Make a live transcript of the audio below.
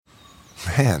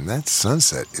Man, that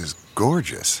sunset is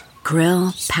gorgeous.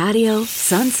 Grill, patio,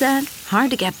 sunset.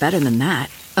 Hard to get better than that.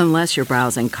 Unless you're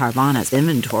browsing Carvana's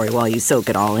inventory while you soak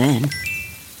it all in.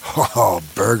 Oh,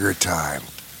 burger time.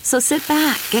 So sit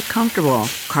back, get comfortable.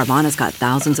 Carvana's got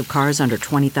thousands of cars under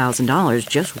 $20,000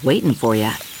 just waiting for you.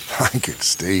 I could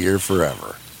stay here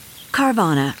forever.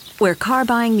 Carvana, where car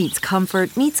buying meets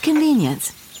comfort meets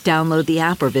convenience. Download the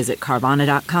app or visit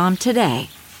Carvana.com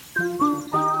today.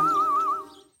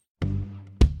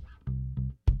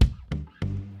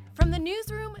 From the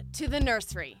newsroom to the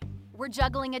nursery, we're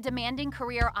juggling a demanding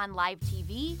career on live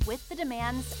TV with the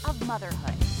demands of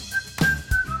motherhood.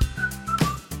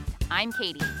 I'm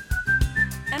Katie.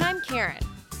 And I'm Karen.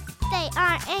 They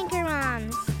are Anchor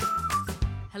Moms.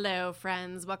 Hello,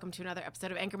 friends. Welcome to another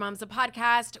episode of Anchor Moms, the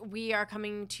podcast. We are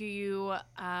coming to you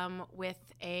with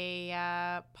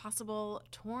a possible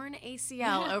torn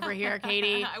ACL over here,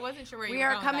 Katie. I wasn't sure where you we were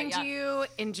are going coming with that, to you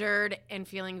injured and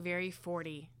feeling very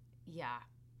 40. Yeah.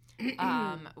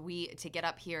 To get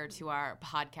up here to our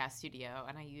podcast studio,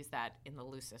 and I use that in the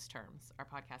loosest terms, our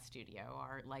podcast studio,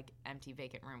 our like empty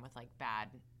vacant room with like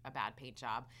a bad paint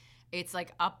job. It's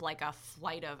like up like a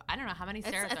flight of, I don't know how many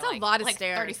stairs. It's a lot of like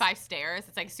stairs. 35 stairs.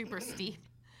 It's like super steep.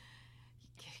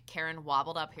 Karen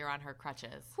wobbled up here on her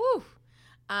crutches. Whew.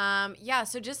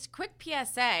 So just quick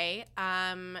PSA,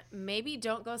 maybe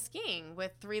don't go skiing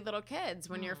with 3 little kids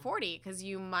when you're 40, because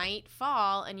you might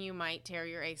fall and you might tear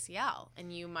your ACL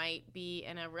and you might be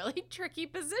in a really tricky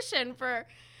position for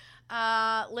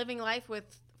living life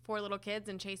with 4 little kids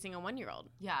and chasing a 1-year-old.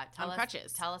 Yeah,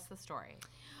 crutches. Tell us the story.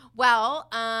 Well,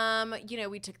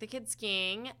 we took the kids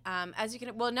skiing.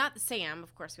 Not Sam,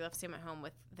 of course, we left Sam at home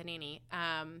with the nanny.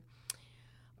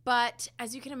 But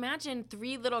as you can imagine,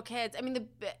 3 little kids. I mean,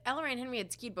 Ella Ray and Henry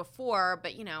had skied before,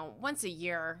 but once a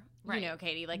year, right.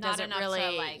 Katie, like Not doesn't enough really.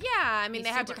 to, like, yeah, I mean, they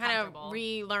have to kind comfortable. of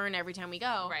relearn every time we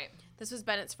go. Right. This was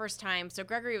Bennett's first time, so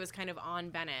Gregory was kind of on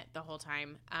Bennett the whole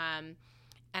time. And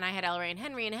I had Ella Ray and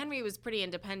Henry was pretty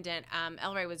independent.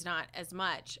 Ella Ray was not as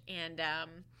much,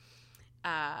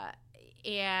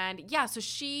 so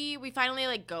we finally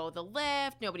like go the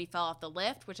lift. Nobody fell off the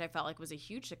lift, which I felt like was a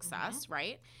huge success,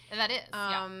 right? And that is,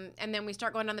 yeah. And then we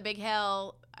start going down the big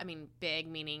hill. I mean, big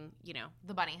meaning,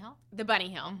 The bunny hill? The bunny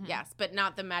hill, yes, but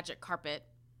not the magic carpet,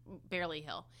 barely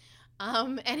hill.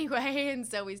 Anyway, and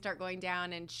so we start going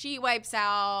down and she wipes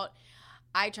out.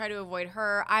 I try to avoid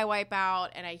her. I wipe out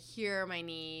and I hear my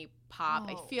knee pop.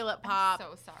 I feel it pop.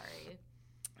 I'm so sorry.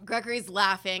 Gregory's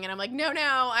laughing, and I'm like, no,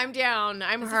 I'm down.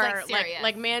 I'm hurt.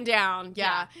 Like man down.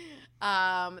 Yeah.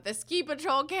 The ski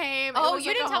patrol came. Oh,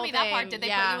 you didn't tell me that part. Did they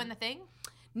put you in the thing?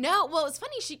 No. Well, it's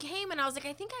funny. She came, and I was like,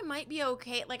 I think I might be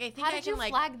okay. Like, I think How did you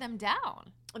flag them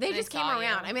down? They just came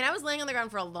around. I mean, I was laying on the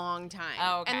ground for a long time.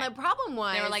 Oh, okay. And the problem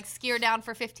was... They were like, ski her down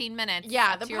for 15 minutes.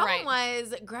 Yeah, the problem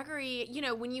was, Gregory,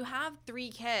 when you have 3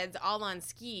 kids all on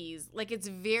skis, like, it's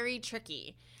very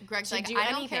tricky. Greg's like,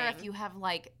 I don't care if you have,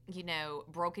 like,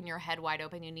 broken your head wide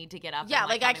open, you need to get up. Yeah, and,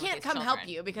 like I can't come help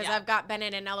you because yeah. I've got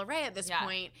Bennett and Ella Ray at this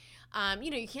point.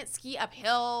 You can't ski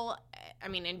uphill. I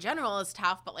mean, in general, it's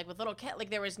tough, but like with little kids, like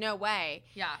there was no way.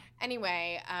 Yeah.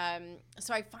 Anyway,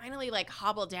 so I finally like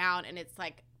hobble down, and it's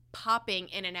like popping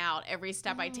in and out every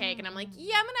step I take, and I'm like,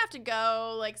 yeah, I'm gonna have to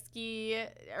go like ski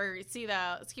or see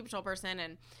the ski patrol person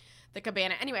and the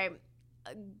cabana. Anyway,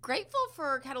 grateful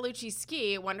for Catalucci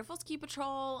Ski, wonderful ski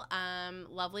patrol,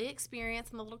 lovely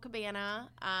experience in the little cabana.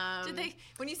 Did they?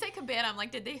 When you say cabana, I'm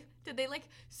like, did they like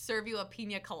serve you a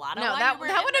pina colada? No, while that you were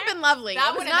would have been lovely. That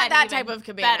it was would not have that been type of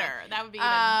cabana. Better. That would be even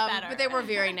better. But they were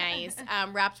very nice.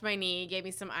 Wrapped my knee, gave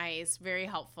me some ice, very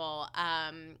helpful.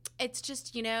 It's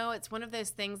just it's one of those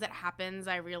things that happens.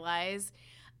 I realize,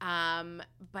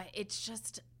 but it's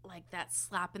just like that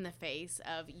slap in the face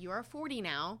of you're 40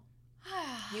 now.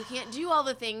 You can't do all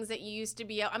the things that you used to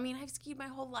be. I mean, I've skied my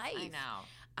whole life. I know.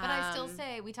 But I still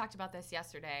say, we talked about this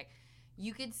yesterday,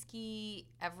 you could ski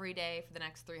every day for the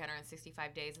next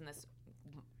 365 days and this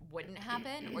wouldn't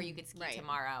happen, or you could ski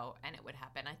tomorrow and it would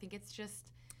happen. I think it's just...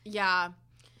 Yeah.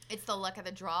 It's the luck of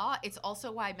the draw. It's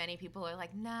also why many people are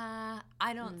like, nah,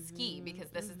 I don't ski, because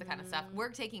this is the kind of stuff.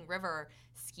 We're taking river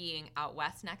skiing out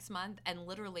west next month, and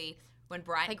literally when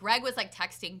Greg was like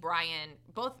texting Brian,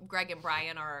 both Greg and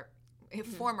Brian are...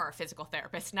 former physical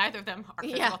therapists. Neither of them are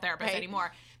physical therapists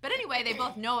anymore. But anyway, they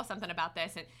both know something about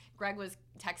this. And Greg was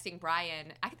texting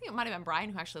Brian. I think it might have been Brian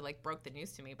who actually like broke the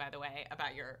news to me, by the way,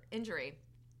 about your injury.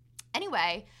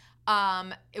 Anyway,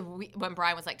 when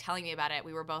Brian was like telling me about it,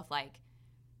 we were both like,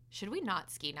 should we not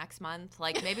ski next month?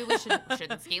 Like, maybe we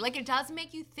shouldn't ski. Like, it does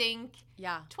make you think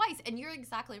twice. And you're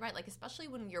exactly right. Like, especially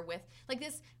when you're with, like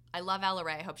this, I love Ella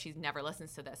Ray. I hope she never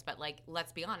listens to this. But, like,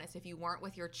 let's be honest. If you weren't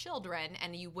with your children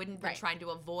and you wouldn't be trying to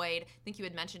avoid, I think you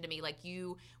had mentioned to me, like,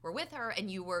 you were with her and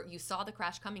you saw the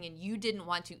crash coming and you didn't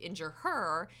want to injure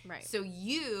her. Right. So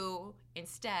you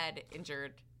instead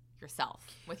injured yourself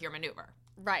with your maneuver.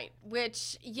 Right.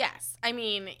 Which, yes. I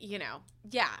mean,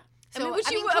 yeah. So, of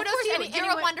course, you're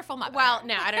a wonderful mother. Well,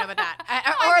 no, I don't know about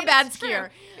that. Or a bad skier.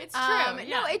 It's true.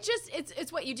 No,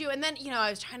 it's what you do. And then, I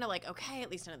was trying to okay,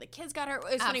 at least none of the kids got hurt.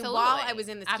 It was funny, while I was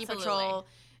in the ski patrol,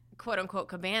 quote unquote,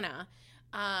 cabana,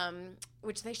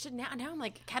 which they should now. Now I'm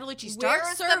like, Catalucci, start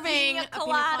serving the pina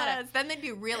coladas. Then they'd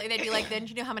be like, then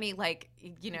do you know how many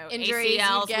injuries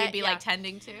ACLs we'd be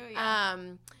tending to? Yeah.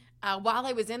 While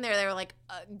I was in there, they were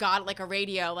got a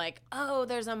radio, oh,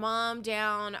 there's a mom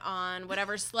down on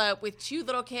whatever slope with 2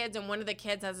 little kids, and one of the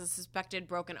kids has a suspected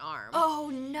broken arm.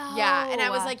 Oh, no. Yeah, and I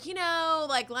was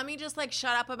let me just,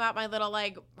 shut up about my little,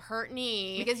 hurt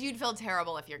knee. Because you'd feel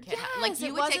terrible if your kid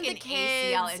you would take an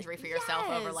ACL injury for yourself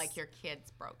over, your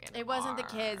kid's broken It wasn't the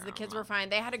kids. The kids were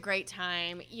fine. They had a great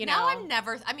time, Now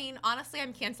honestly,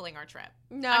 I'm canceling our trip.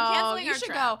 No, I'm canceling you our should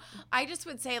trip. go. I just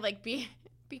would say,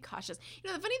 be cautious. The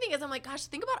funny thing is, I'm like, gosh,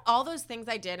 think about all those things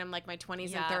I did in my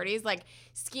 20s and 30s,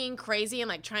 skiing crazy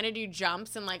and trying to do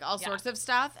jumps and all sorts of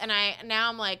stuff. And now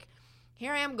I'm like,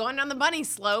 here I am going down the bunny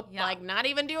slope, not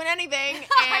even doing anything. And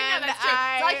I know, that's true.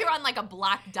 It's like you're on a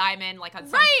black diamond, on some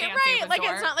fancy resort.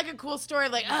 It's not a cool story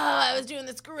of I was doing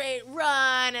this great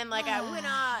run and I went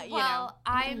on. Well,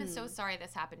 I'm so sorry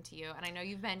this happened to you, and I know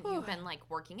you've been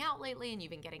working out lately and you've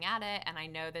been getting at it, and I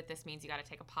know that this means you got to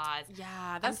take a pause.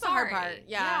 Yeah, that's the hard part.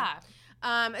 Yeah.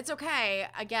 It's okay.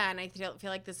 Again, I feel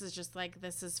like this is just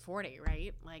this is 40,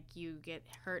 right? You get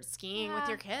hurt skiing with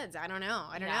your kids. I don't know.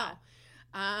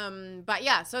 But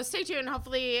yeah, so stay tuned.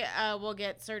 Hopefully we'll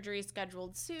get surgery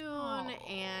scheduled soon,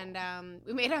 and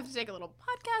we may have to take a little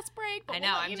podcast break. But I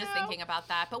know, I'm just thinking about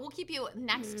that. But we'll keep you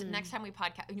next time we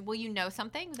podcast. Will you know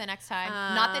something the next time?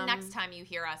 Not the next time you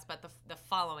hear us, but the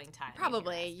following time.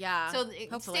 Probably, yeah. So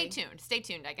hopefully. Stay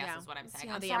tuned, I guess is what I'm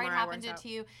saying. I'm sorry it happened to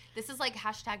you. This is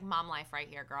 # mom life right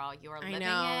here, girl. You are living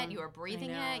it. You are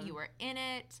breathing it. You are in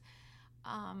it.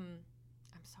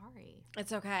 Sorry.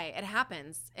 It's okay. It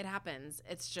happens.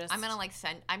 It's just I'm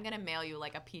gonna mail you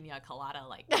a pina colada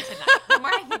tonight. The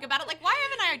more I think about it, why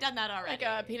haven't I done that already?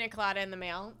 A pina colada in the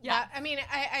mail. Yeah. I mean,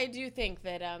 I do think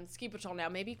that Ski Patrol now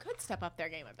maybe could step up their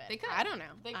game a bit. They could. I don't know.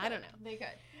 They could.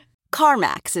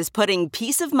 CarMax is putting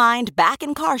peace of mind back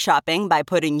in car shopping by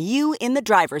putting you in the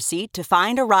driver's seat to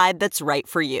find a ride that's right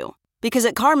for you. Because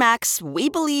at CarMax, we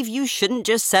believe you shouldn't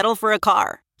just settle for a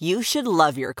car. You should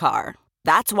love your car.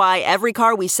 That's why every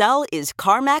car we sell is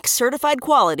CarMax certified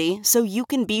quality, so you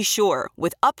can be sure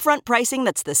with upfront pricing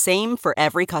that's the same for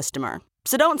every customer.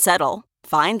 So don't settle.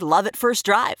 Find love at first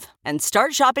drive and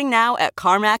start shopping now at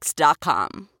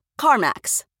CarMax.com.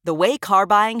 CarMax, the way car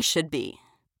buying should be.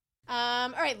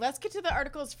 All right, let's get to the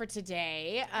articles for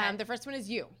today. Okay. The first one is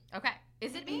you. Okay.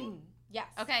 Is it me? Yes.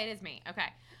 Okay, it is me. Okay.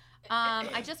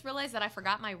 I just realized that I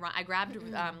forgot my run. I grabbed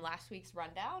last week's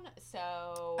rundown.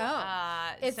 So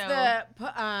it's the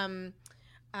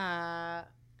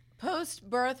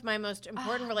post-birth. My most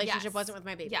important relationship wasn't with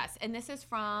my baby. Yes, and this is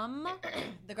from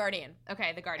The Guardian.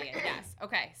 Okay, The Guardian. Yes.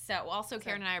 Okay. So also,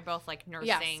 Karen and I are both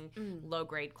nursing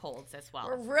low-grade colds as well.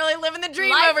 We're really living the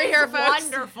dream Life over here, folks.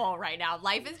 Wonderful right now.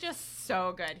 Life is just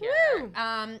so good here.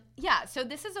 Woo. So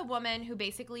this is a woman who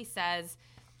basically says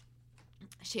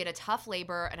she had a tough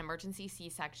labor, an emergency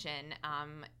C-section,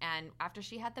 and after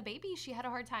she had the baby, she had a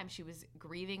hard time. She was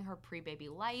grieving her pre-baby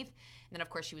life, and then, of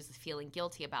course, she was feeling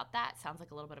guilty about that. Sounds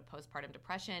like a little bit of postpartum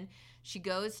depression. She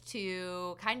goes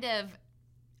to, kind of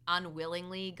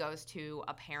unwillingly, goes to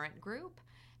a parent group,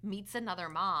 meets another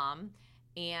mom,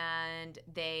 and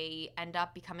they end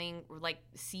up becoming,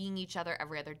 seeing each other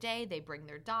every other day. They bring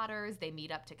their daughters. They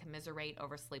meet up to commiserate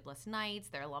over sleepless nights.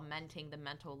 They're lamenting the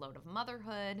mental load of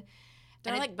motherhood.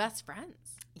 They're best friends.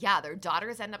 Yeah, their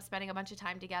daughters end up spending a bunch of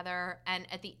time together.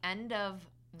 And at the end of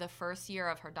the first year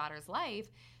of her daughter's life,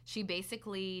 she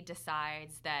basically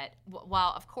decides that,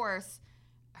 well, of course,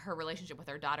 her relationship with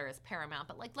her daughter is paramount.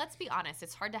 But let's be honest,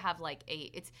 it's hard to have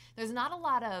there's not a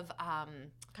lot of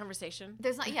conversation.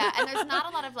 There's not, and there's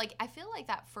not a lot of I feel like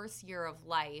that first year of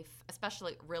life,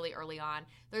 especially really early on,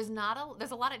 there's a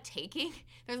lot of taking.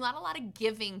 There's not a lot of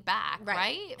giving back,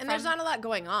 right? And there's not a lot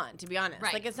going on, to be honest.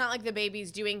 Right. It's not like the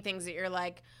baby's doing things that you're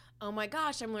like, oh my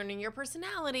gosh, I'm learning your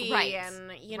personality. Right.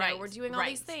 And, you know, Right. we're doing all Right.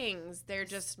 these things. They're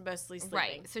just mostly sleeping.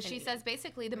 Right. So and she eating. says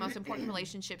basically the most important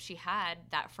relationship she had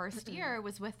that first year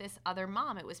was with this other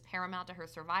mom. It was paramount to her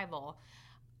survival,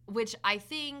 which I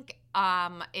think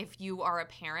if you are a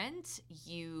parent,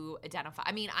 you identify.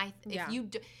 I mean, I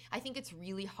think it's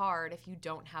really hard if you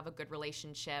don't have a good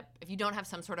relationship, if you don't have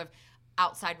some sort of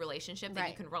outside relationship that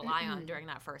you can rely on during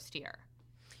that first year.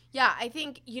 Yeah, I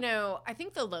think, you know,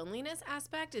 the loneliness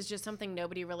aspect is just something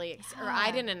nobody really, or I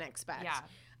didn't expect. Yeah.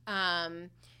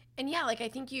 And yeah, like I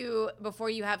think before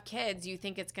you have kids, you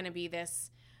think it's going to be this,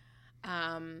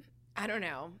 I don't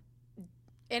know,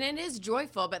 and it is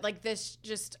joyful, but like this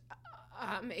just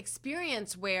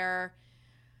experience where,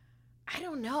 I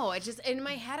don't know, it just, in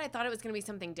my head, I thought it was going to be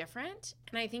something different.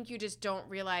 And I think you just don't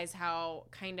realize how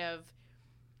kind of,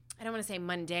 I don't want to say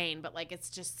mundane, but like it's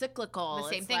just cyclical. The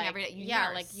same It's thing like, every day. You yeah,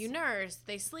 nurse. like you nurse,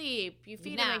 they sleep, you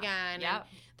feed them Nap. again. Yep. And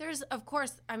there's, of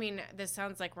course, I mean, this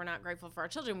sounds like we're not grateful for our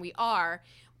children. We are,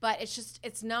 but it's just,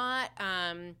 it's not,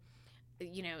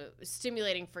 you know,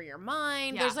 stimulating for your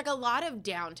mind. Yeah. There's like a lot of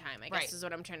downtime, I guess Right. is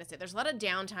what I'm trying to say. There's a lot of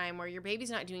downtime where your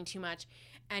baby's not doing too much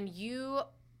and you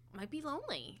might be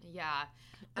lonely. Yeah.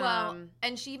 Well, Um,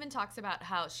 and she even talks about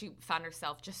how she found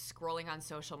herself just scrolling on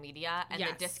social media and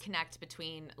Yes. the disconnect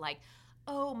between like,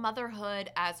 oh,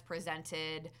 motherhood as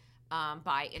presented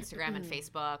by Instagram and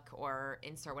Facebook or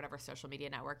Insta or whatever social media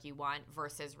network you want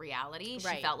versus reality. She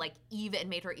Right. felt like it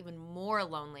made her even more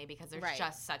lonely because there's Right.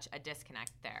 just such a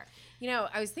disconnect there. You know,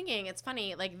 I was thinking, it's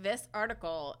funny, like this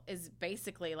article is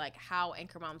basically like how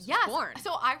Anchor Moms Yes. was born.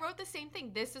 So I wrote the same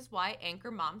thing. This is why Anchor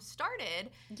Mom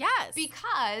started. Yes.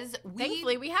 Because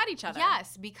Thankfully, we had each other.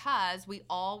 Yes, because we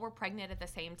all were pregnant at the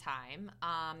same time,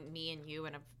 me and you,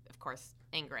 and of course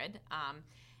Ingrid.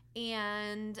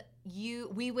 And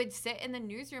we would sit in the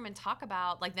newsroom and talk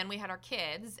about, like, then we had our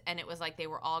kids, and it was like they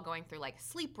were all going through like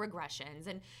sleep regressions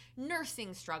and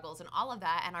nursing struggles and all of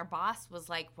that. And our boss was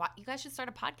like, "What? You guys should start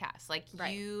a podcast. Like,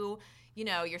 Right. you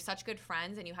know, you're such good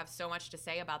friends, and you have so much to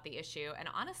say about the issue." And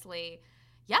honestly,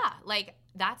 yeah, like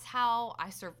that's how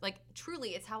I like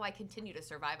truly, it's how I continue to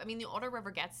survive. I mean, the older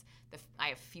River gets, I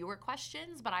have fewer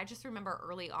questions, but I just remember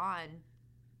early on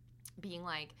being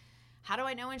like, how do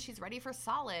I know when she's ready for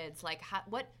solids? Like,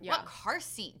 what car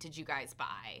seat did you guys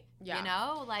buy? Yeah. You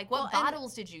know, like what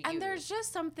bottles did you use? And there's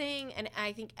just something, and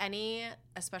I think any,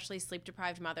 especially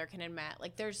sleep-deprived mother can admit,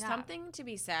 like there's something to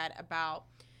be said about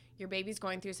your baby's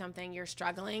going through something, you're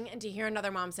struggling, and to hear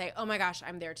another mom say, oh my gosh,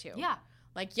 I'm there too. Yeah.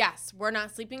 Like, yes, we're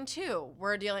not sleeping too.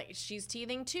 We're dealing, she's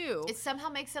teething too. It somehow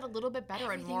makes it a little bit better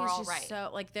Everything and more is all just right. So,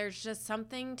 like, there's just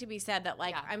something to be said that,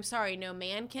 like, Yeah. I'm sorry, no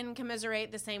man can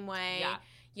commiserate the same way. Yeah.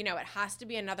 You know, it has to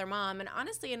be another mom. And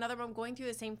honestly, another mom going through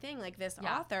the same thing, like this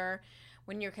author,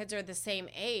 when your kids are the same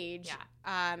age,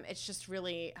 it's just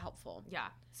really helpful. Yeah.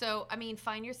 So, I mean,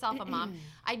 find yourself a mom.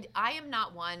 I am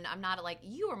not one. I'm not like,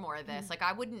 you are more of this. Like,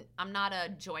 I'm not a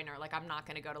joiner. Like, I'm not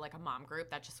going to go to like a mom group.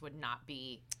 That just would not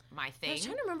be my thing. I was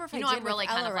trying to remember if you I know, did I'm really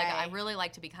with kind of like, LRA. I really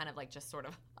like to be kind of like just sort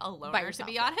of a loner, By yourself,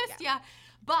 to be yeah, honest. yeah.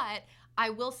 But I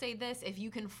will say this, if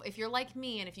you're like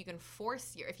me and if you can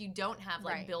if you don't have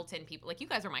like Right. built-in people, like you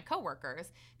guys are my coworkers,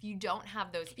 if you don't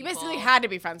have those people. You basically had to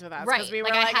be friends with us. Right. 'cause we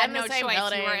Like, were I like had in no the same choice. You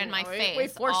building. were in my We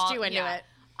face. forced you into it.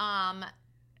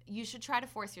 You should try to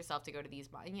force yourself to go to these,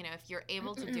 you know, if you're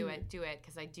able to do it,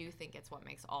 because I do think it's what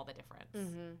makes all the difference.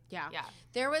 Mm-hmm. Yeah. Yeah.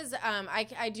 There was,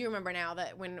 I do remember now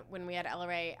that when we had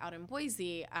LRA out in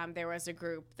Boise, there was a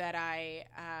group that I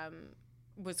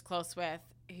was close with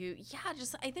who,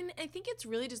 I think it's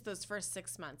really just those first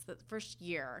 6 months, the first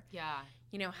year. Yeah.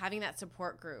 You know, having that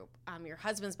support group. Your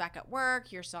husband's back at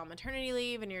work, you're still on maternity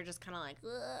leave, and you're just kind of like,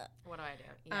 ugh. What do I do?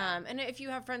 Yeah. And if you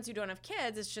have friends who don't have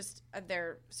kids, it's just,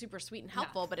 they're super sweet and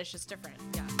helpful, but it's just different.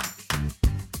 Yeah.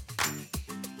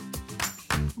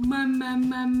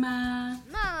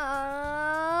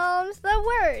 Mom's the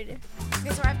word. Okay,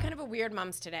 so I have kind of a weird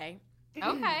mom's today.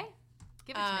 Okay.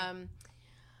 Give it to me.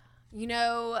 You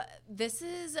know, this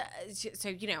is, so,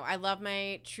 you know, I love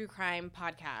my true crime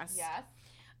podcast. Yes.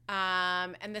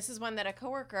 And this is one that a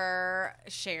coworker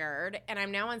shared, and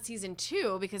I'm now on season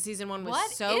 2 because season 1 was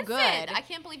What so is good. it? I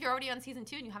can't believe you're already on season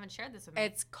 2 and you haven't shared this with me.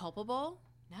 It's Culpable.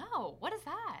 No. What is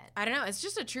that? I don't know. It's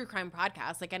just a true crime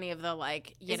podcast, like any of the,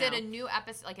 like, you Is know. it a new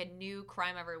episode, like a new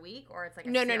crime every week, or it's like a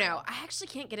No. serial? I actually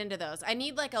can't get into those. I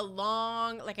need like a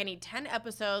long, like I need 10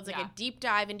 episodes, like Yeah. a deep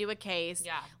dive into a case.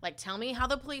 Yeah. Like tell me how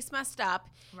the police messed up.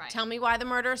 Right. Tell me why the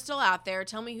murder is still out there.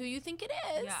 Tell me who you think it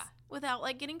is. Yeah. Without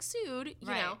like getting sued, you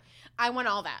Right. know. I want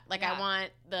all that. Like Yeah. I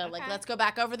want the like Okay. let's go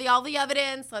back over all the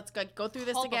evidence. Let's go through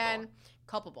this Culpable. again.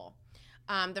 Culpable.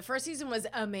 The first season was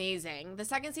amazing. The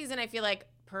second season, I feel like,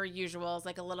 per usual, is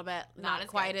like a little bit not as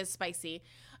quite good. as spicy,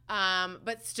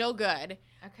 but still good.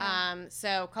 Okay.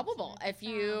 So Culpable. If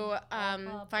you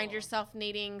find yourself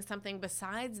needing something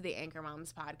besides the Anchor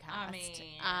Moms podcast,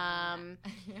 I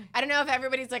don't know if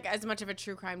everybody's like as much of a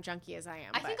true crime junkie as I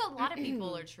am. I think a lot of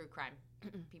people are true crime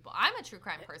people. I'm a true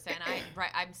crime person.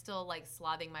 I'm still like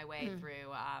slothing my way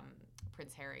through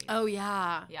Prince Harry's. Oh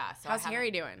yeah. Yeah. So how's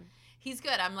Harry doing? He's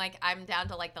good. I'm down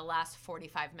to like the last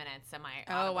 45 minutes of my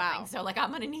Oh wow. thing. So like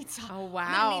I'm gonna need some. Oh wow.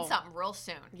 I'm gonna need something real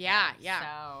soon. Yeah.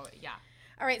 So yeah.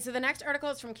 All right, so the next article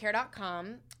is from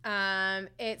care.com.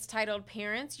 It's titled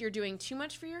Parents, You're Doing Too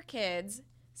Much for Your Kids,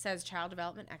 says child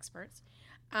development experts.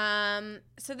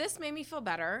 So this made me feel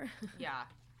better. Yeah.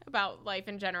 About life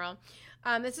in general.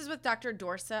 This is with Dr.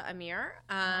 Dorsa Amir.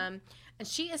 And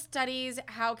she studies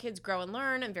how kids grow and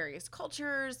learn in various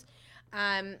cultures.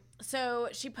 So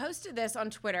she posted this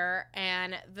on Twitter,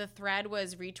 and the thread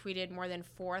was retweeted more than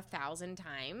 4,000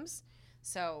 times.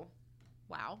 So,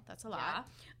 wow, that's a lot.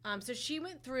 Yeah. So she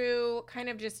went through kind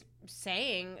of just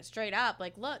saying straight up,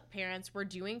 like, look, parents, we're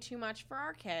doing too much for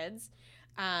our kids.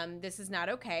 This is not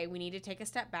okay. We need to take a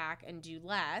step back and do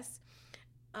less.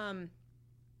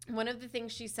 One of the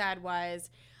things she said was,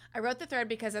 I wrote the thread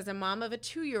because as a mom of a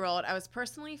 2-year-old, I was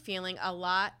personally feeling a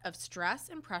lot of stress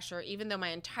and pressure, even though my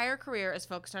entire career is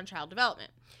focused on child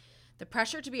development. The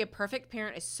pressure to be a perfect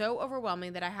parent is so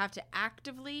overwhelming that I have to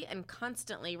actively and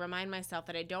constantly remind myself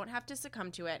that I don't have to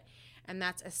succumb to it, and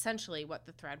that's essentially what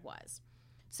the thread was.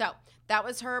 So that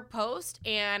was her post,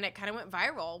 and it kind of went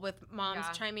viral with moms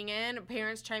chiming in,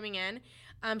 parents chiming in.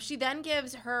 She then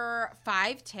gives her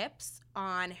 5 tips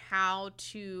on how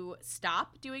to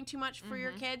stop doing too much for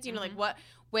your kids. You know,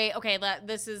 like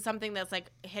this is something that's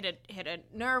like hit a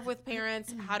nerve with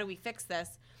parents. How do we fix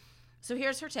this? So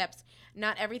here's her tips.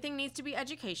 Not everything needs to be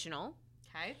educational.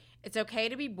 Okay. It's okay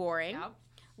to be boring. Yep.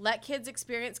 Let kids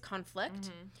experience conflict.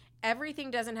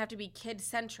 Everything doesn't have to be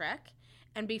kid-centric.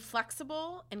 And be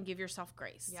flexible and give yourself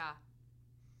grace. Yeah.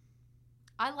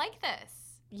 I like this.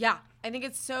 Yeah. I think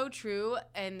it's so true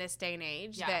in this day and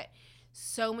age that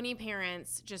so many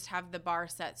parents just have the bar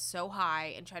set so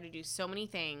high and try to do so many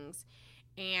things.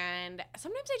 And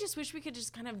sometimes I just wish we could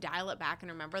just kind of dial it back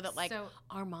and remember that, like,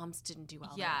 our moms didn't do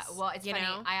all this. Yeah, well, it's funny.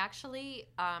 Know? I actually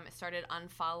started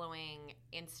unfollowing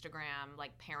Instagram,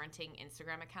 like, parenting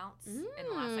Instagram accounts in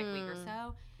the last, like, week or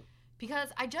so. Because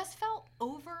I just felt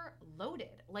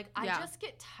overloaded. Like, I just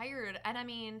get tired. And, I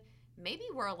mean, maybe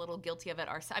we're a little guilty of it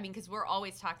ourselves. I mean, because we're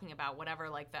always talking about whatever,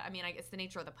 like, I guess the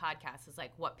nature of the podcast is,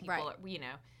 like, what people are,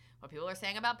 what people are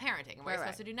saying about parenting and what you're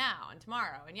supposed to do now and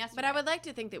tomorrow and yesterday. But I would like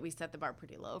to think that we set the bar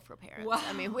pretty low for parents. Well,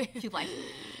 I mean, we like,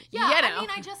 I mean,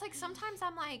 I just, like, sometimes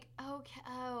I'm like, okay,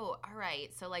 all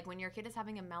right. So, like, when your kid is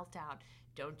having a meltdown,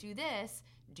 don't do this.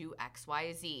 Do X,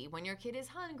 Y, Z. When your kid is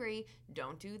hungry,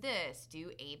 don't do this.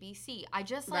 Do A, B, C. I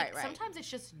just like sometimes it's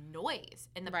just noise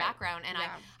in the background, and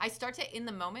I start to in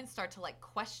the moment start to like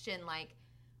question like,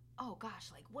 oh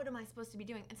gosh, like what am I supposed to be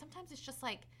doing? And sometimes it's just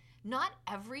like not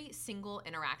every single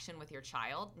interaction with your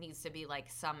child needs to be like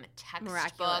some textbook.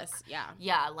 Miraculous.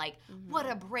 Yeah, like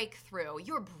what a breakthrough.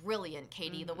 You're brilliant,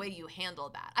 Katie, the way you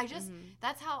handled that. I just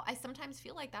that's how I sometimes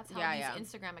feel like that's how these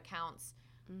Instagram accounts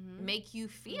make you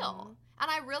feel. And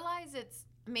I realize it's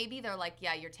maybe they're like,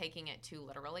 yeah, you're taking it too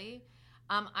literally.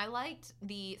 I liked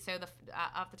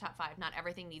off the top 5, not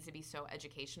everything needs to be so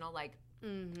educational. Like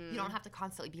you don't have to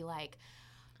constantly be like,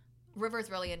 River's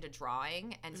really into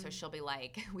drawing, and so she'll be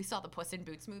like, we saw the Puss in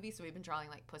Boots movie, so we've been drawing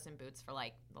like Puss in Boots for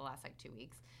like the last like 2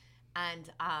 weeks. And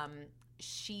I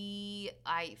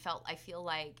feel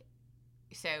like,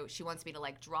 so she wants me to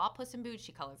like draw Puss in Boots,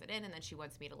 she colors it in, and then she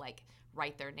wants me to like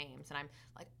write their names. And I'm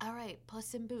like, all right,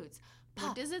 Puss in Boots.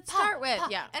 What does it start with?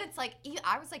 Yeah. And it's like,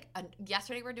 I was like,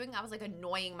 yesterday I was like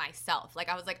annoying myself. Like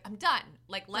I was like, I'm done.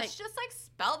 Like, let's just like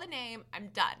spell the name. I'm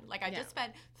done. Like I just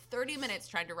spent 30 minutes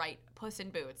trying to write Puss in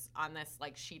Boots on this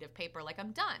like sheet of paper. Like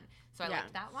I'm done. So I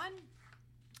like that one.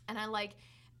 And I like,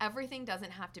 everything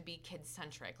doesn't have to be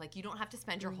kid-centric. Like you don't have to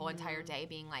spend your whole entire day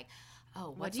being like, oh,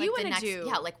 what's what do you like, want to do?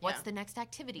 Yeah, like what's the next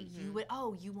activity? You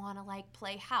want to like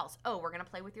play house. Oh, we're going to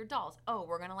play with your dolls. Oh,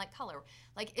 we're going to like color.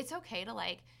 Like it's okay to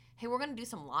like, hey, we're going to do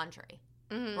some laundry.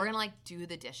 We're going to like do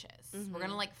the dishes. We're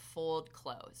going to like fold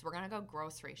clothes. We're going to go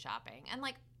grocery shopping. And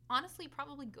like honestly,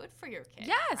 probably good for your kid.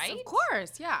 Yes, right? of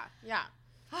course. Yeah.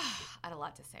 I had a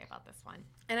lot to say about this one.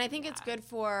 And I think it's good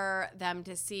for them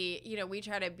to see, we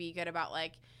try to be good about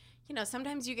like,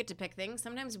 sometimes you get to pick things.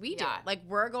 Sometimes we do. Like,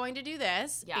 we're going to do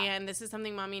this, and this is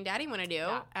something mommy and daddy want to do.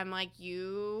 I'm like,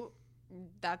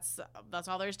 that's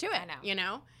all there is to it, I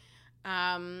know.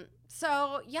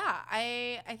 So yeah,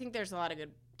 I think there's a lot of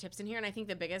good tips in here, and I think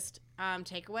the biggest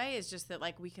takeaway is just that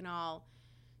like we can all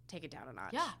take it down a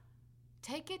notch. Yeah.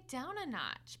 Take it down a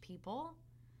notch, people.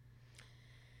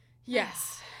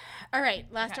 Yes. All right,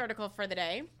 last article for the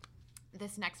day.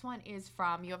 This next one is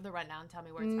from, you have the rundown, tell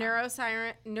me where it's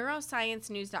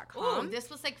Neurosciencenews.com. Ooh, this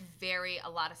was like a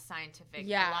lot of scientific,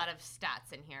 a lot of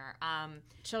stats in here.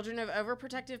 Children of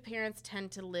overprotective parents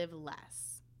tend to live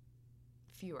less.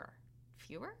 Fewer?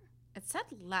 It said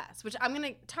less, which I'm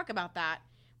going to talk about that.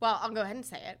 Well, I'll go ahead and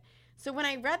say it. So when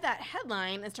I read that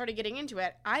headline and started getting into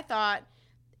it, I thought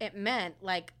it meant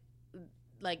like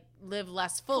live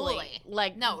less fully.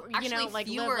 Like, no, actually, you know, like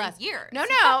fewer live less years. No,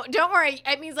 don't worry.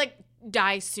 It means like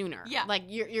die sooner. Yeah. Like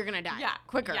you're going to die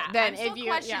quicker than I'm if you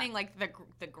questioning like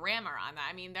the grammar on that.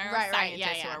 I mean, there are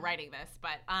scientists who are writing this,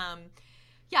 but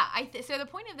so the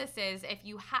point of this is if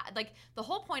you have like the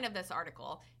whole point of this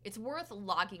article, it's worth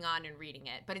logging on and reading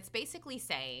it, but it's basically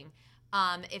saying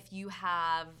if you're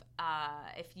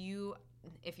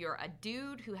a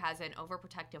dude who has an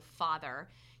overprotective father,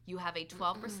 you have a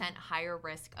 12% higher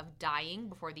risk of dying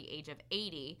before the age of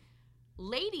 80.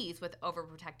 Ladies with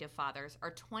overprotective fathers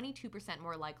are 22%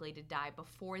 more likely to die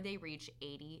before they reach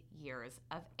 80 years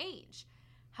of age.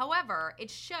 However, it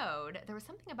showed there was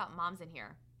something about moms in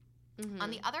here.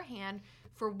 On the other hand,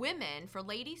 for women, for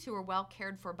ladies who are well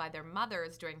cared for by their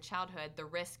mothers during childhood, the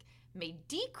risk may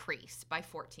decrease by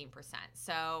 14%.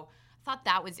 So I thought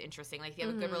that was interesting. Like if you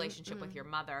have a good relationship with your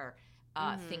mother,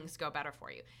 things go better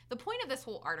for you. The point of this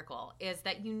whole article is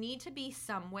that you need to be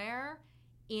somewhere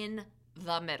in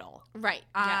the middle. Right.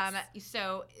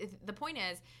 So the point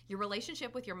is your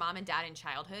relationship with your mom and dad in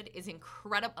childhood is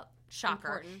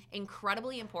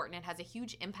incredibly important. It has a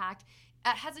huge impact.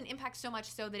 It has an impact so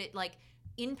much so that it like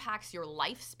impacts your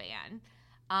lifespan.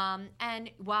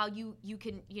 And while you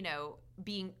can,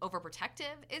 being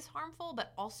overprotective is harmful,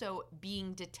 but also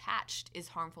being detached is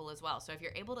harmful as well. So if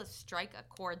you're able to strike a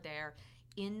chord there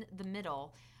in the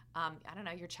middle, I don't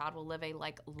know, your child will live a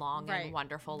long and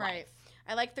wonderful life.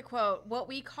 I like the quote, what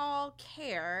we call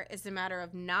care is a matter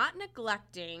of not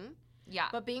neglecting,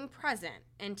 but being present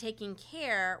and taking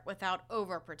care without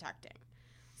overprotecting.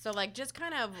 So like just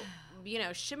kind of,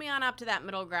 shimmy on up to that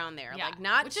middle ground there. Like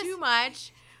not too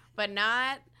much, but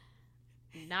not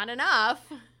enough.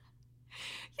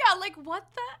 Yeah, like what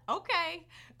the? Okay.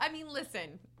 I mean,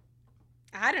 listen.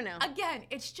 I don't know. Again,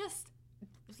 it's just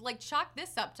like chalk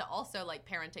this up to also like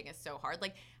parenting is so hard.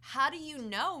 Like how do you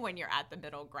know when you're at the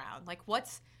middle ground? Like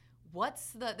what's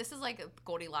this is like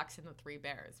Goldilocks and the Three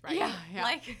Bears, right? Yeah.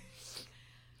 Like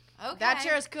okay. That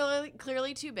chair is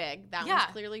clearly too big. That one's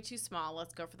clearly too small.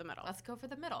 Let's go for the middle. Let's go for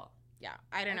the middle. Yeah,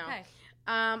 I don't know.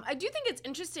 I do think it's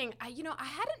interesting. I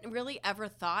hadn't really ever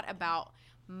thought about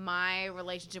my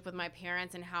relationship with my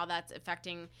parents and how that's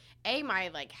affecting my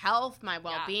like health, my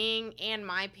well-being, and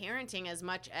my parenting as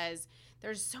much as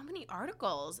there's so many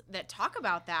articles that talk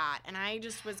about that. And I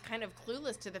just was kind of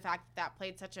clueless to the fact that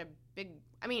played such a big,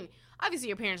 I mean, obviously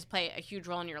your parents play a huge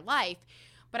role in your life,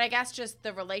 but I guess just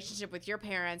the relationship with your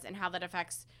parents and how that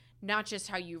affects not just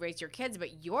how you raise your kids,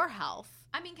 but your health.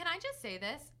 I mean, can I just say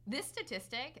this? This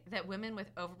statistic that women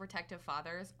with overprotective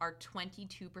fathers are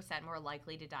 22% more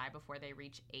likely to die before they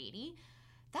reach 80,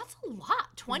 that's a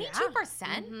lot. 22%?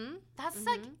 Yeah. That's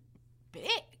like big.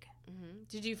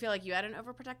 Did you feel like you had an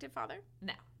overprotective father?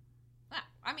 No.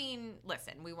 I mean,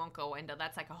 listen, we won't go into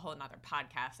that's like a whole nother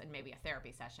podcast and maybe a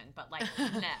therapy session, but like,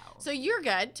 no. So you're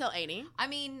good till 80. I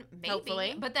mean, maybe.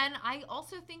 Hopefully. But then I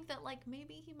also think that like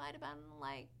maybe he might have been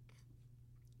like,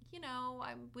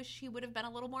 I wish he would have been a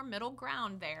little more middle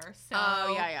ground there. So,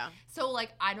 So,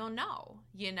 like, I don't know,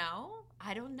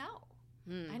 I don't know.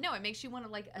 I know, it makes you want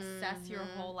to, like, assess your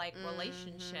whole, like,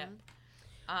 relationship.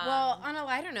 Well, on a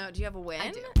lighter note, do you have a win?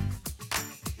 I do.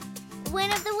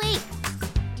 Win of the week.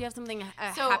 Do you have something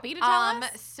happy to tell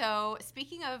us? So,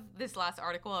 speaking of this last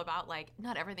article about, like,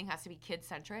 not everything has to be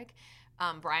kid-centric,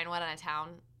 Brian went out of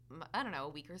town I don't know, a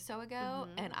week or so ago,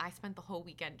 and I spent the whole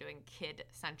weekend doing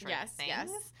kid-centric things. Yes.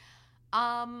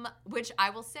 Which I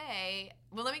will say,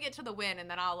 well, let me get to the win, and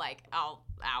then I'll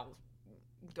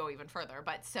go even further.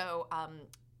 But so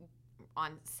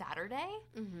on Saturday,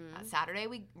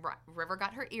 River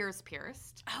got her ears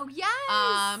pierced. Oh yes.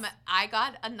 I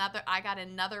got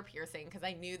another piercing because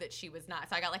I knew that she was not.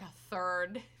 So I got like a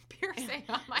third piercing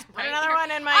on my right another ear.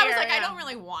 one in my ear. I was like, I don't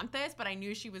really want this, but I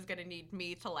knew she was gonna need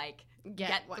me to like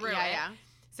get through it. Yeah.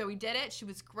 So we did it. She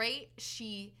was great.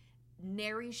 She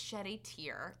nary shed a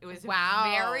tear. It was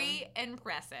very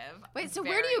impressive. Wait, so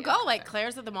where do you go? Like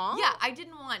Claire's at the mall? Yeah, I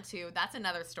didn't want to. That's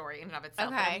another story in and of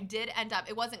itself. Okay. But we did end up,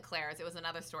 it wasn't Claire's. It was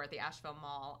another store at the Asheville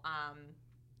Mall.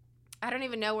 I don't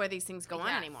even know where these things go on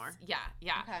anymore. Yeah.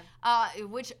 Okay.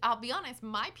 Which I'll be honest,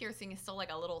 my piercing is still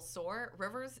like a little sore.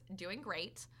 River's doing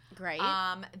great. Great.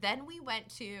 Then we went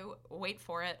to, wait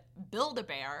for it,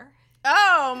 Build-A-Bear.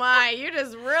 Oh my, you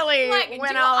just really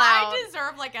went all out. I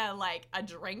deserve like a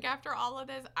drink after all of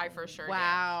this? I for sure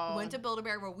Wow. did. We went to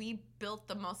Build-A-Bear where we built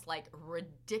the most like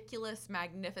ridiculous,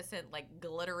 magnificent, like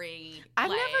glittery.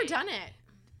 I've never done it.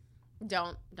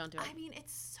 Don't do it.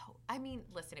 I mean,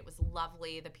 listen, it was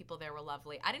lovely. The people there were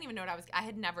lovely. I didn't even know I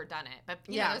had never done it. But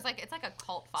you know, there's like, it's like a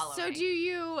cult following.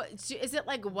 So is it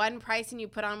like one price and you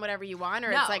put on whatever you want,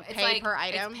 or no, it's like pay per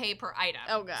item? It's pay per item.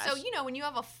 Oh gosh. So you know, when you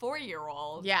have a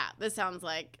 4-year-old. Yeah, this sounds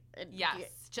like yes.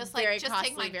 Just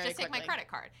take my credit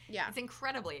card. Yeah. It's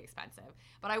incredibly expensive.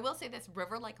 But I will say this,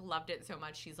 River like loved it so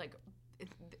much. She's like,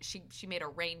 she made a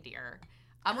reindeer.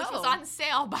 Which was on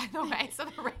sale, by the way. So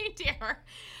the reindeer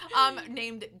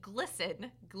named Glisten.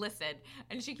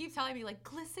 And she keeps telling me, like,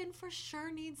 Glisten for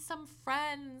sure needs some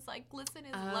friends. Like, Glisten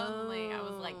is lonely. I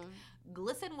was like,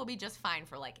 Glisten will be just fine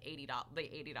for, like, $80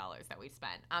 that we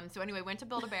spent. So anyway, went to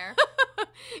Build-A-Bear.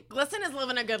 Glisten is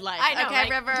living a good life. I know, okay, like,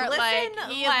 River, Glisten,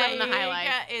 like, he is living the high life.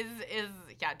 Is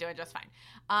doing just fine.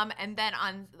 And then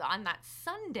on that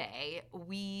Sunday,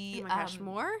 we oh my gosh,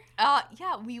 more?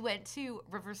 Yeah, we went to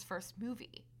River's first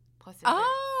movie, Puss in Boots.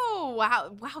 Oh,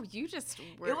 wow, you just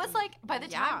were, it was like by the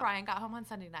time Brian got home on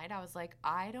Sunday night, I was like,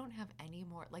 I don't have any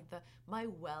more, like my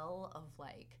well of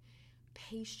like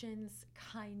patience,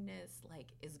 kindness, like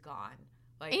is gone.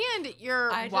 Like, and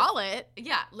your wallet.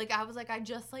 Yeah, like I was like, I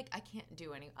can't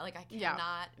do any, like I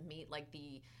cannot meet like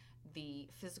the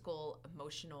physical,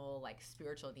 emotional, like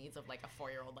spiritual needs of like a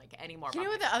 4-year-old like anymore. You know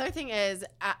what the other thing is?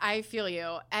 I feel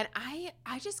you, and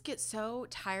I just get so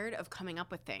tired of coming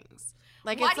up with things.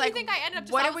 Like, why it's do like, you think I ended up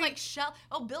just, what I was like,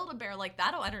 Build-A-Bear, like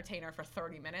that'll entertain her for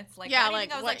 30 minutes. Like, yeah, why do you like,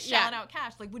 think I was like shelling out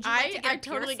cash? Like, would you like to get I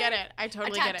totally get it. I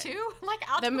totally a get it. tattoo? Like,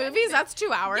 I'll the do movies, anything. that's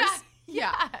 2 hours.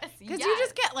 Yeah. Because you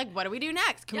just get like, what do we do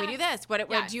next? Can we do this? What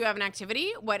Yes. do you have an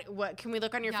activity? What can we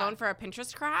look on your phone for a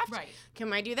Pinterest craft? Right.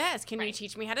 Can I do this? Can you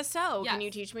teach me how to sew? Yes. Can you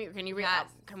teach me? Can you Yes.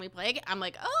 can we play? I'm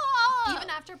like, oh. Even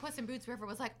after Puss in Boots, River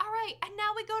was like, all right, and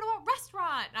now we go to a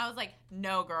restaurant. And I was like,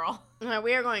 no, girl.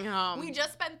 We are going home. We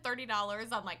just spent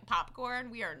 $30 on like popcorn.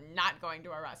 We are not going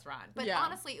to a restaurant. But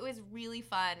honestly, it was really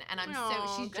fun. And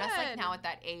she's just like now at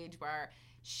that age where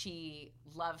she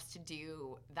loves to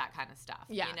do that kind of stuff.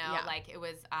 Yeah, you know, yeah. like it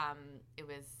was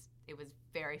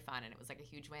very fun, and it was like a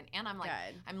huge win. And I'm like,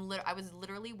 Good. I was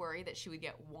literally worried that she would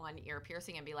get one ear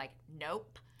piercing and be like,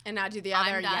 nope, and not do the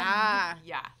other. I'm done.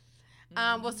 Yeah.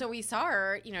 Yeah. Well, so we saw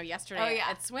her, yesterday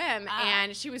at swim,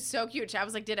 and she was so cute. I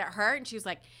was like, did it hurt? And she was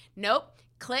like, nope.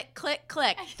 Click, click,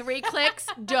 click. 3 clicks,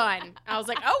 done. I was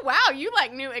like, oh, wow, you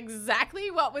like knew exactly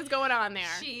what was going on there.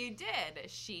 She did.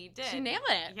 She nailed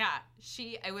it. Yeah.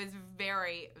 It was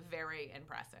very, very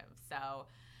impressive. So,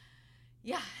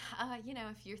 yeah,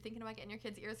 if you're thinking about getting your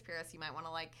kids' ears pierced, you might want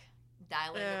to like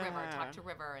dial in the River, talk to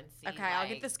River and see. Okay, I'll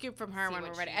get the scoop from her when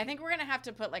we're ready. I think we're going to have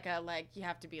to put you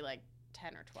have to be like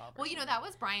 10 or 12. Well, that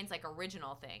was Brian's like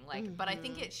original thing. Like, but I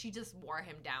think she just wore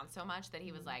him down so much that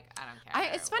he was like, I don't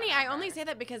care. It's funny. I only say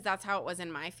that because that's how it was in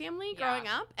my family growing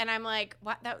up, and I'm like,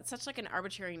 what? That's such like an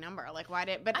arbitrary number. Like, why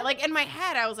did? But like in my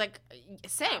head, I was like,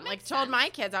 same. Like, told my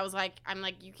kids, I was like,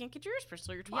 you can't get yours pierced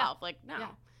till you're 12. Yeah. Like, no.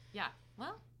 Yeah.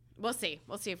 Well. We'll see.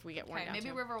 We'll see if we get worn down. Maybe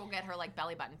too. River will get her like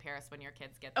belly button pierced when your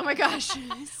kids get them. Oh my gosh.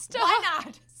 Stop. Why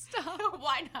not? Stop.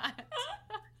 Why not?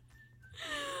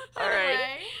 All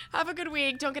right. Have a good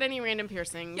week. Don't get any random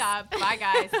piercings. Yeah. Bye,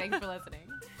 guys. Thanks for listening.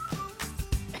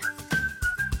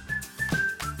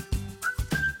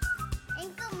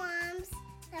 Uncle Mom's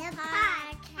the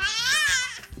podcast.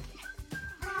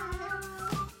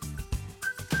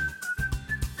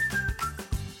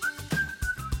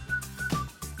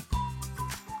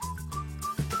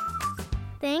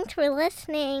 Thanks for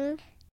listening.